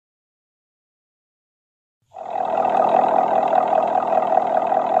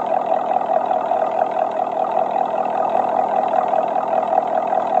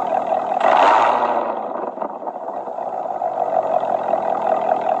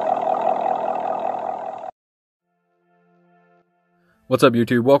What's up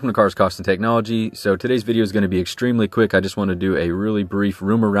YouTube? Welcome to Cars, Cost, and Technology. So today's video is going to be extremely quick. I just want to do a really brief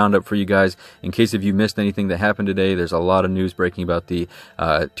rumor roundup for you guys. In case if you missed anything that happened today, there's a lot of news breaking about the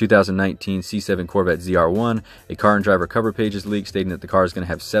 2019 C7 Corvette ZR1. A car and driver cover page is leaked stating that the car is going to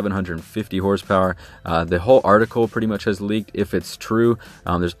have 750 horsepower. The whole article pretty much has leaked. If it's true,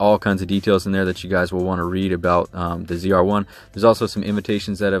 there's all kinds of details in there that you guys will want to read about the ZR1. There's also some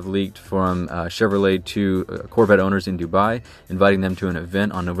invitations that have leaked from Chevrolet to Corvette owners in Dubai, inviting them to an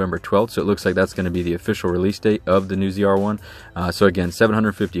event on November 12th, so it looks like that's going to be the official release date of the new ZR1. So again,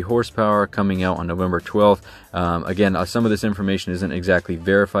 750 horsepower coming out on November 12th. Again, some of this information isn't exactly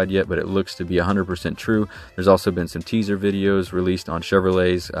verified yet, but it looks to be 100% true. There's also been some teaser videos released on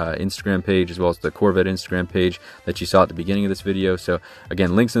Chevrolet's Instagram page, as well as the Corvette Instagram page that you saw at the beginning of this video. So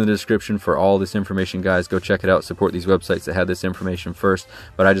again, links in the description for all this information, guys. Go check it out. Support these websites that have this information first.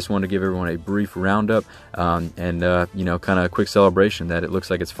 But I just want to give everyone a brief roundup and you know, kind of a quick celebration that it looks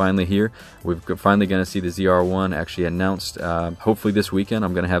like it's finally here. We're finally going to see the ZR1 actually announced hopefully this weekend.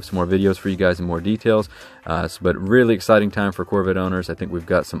 I'm going to have some more videos for you guys and more details, but really exciting time for Corvette owners. I think we've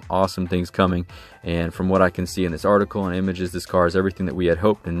got some awesome things coming, and from what I can see in this article and images, this car is everything that we had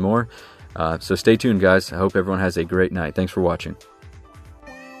hoped and more. So stay tuned, guys. I hope everyone has a great night. Thanks for watching.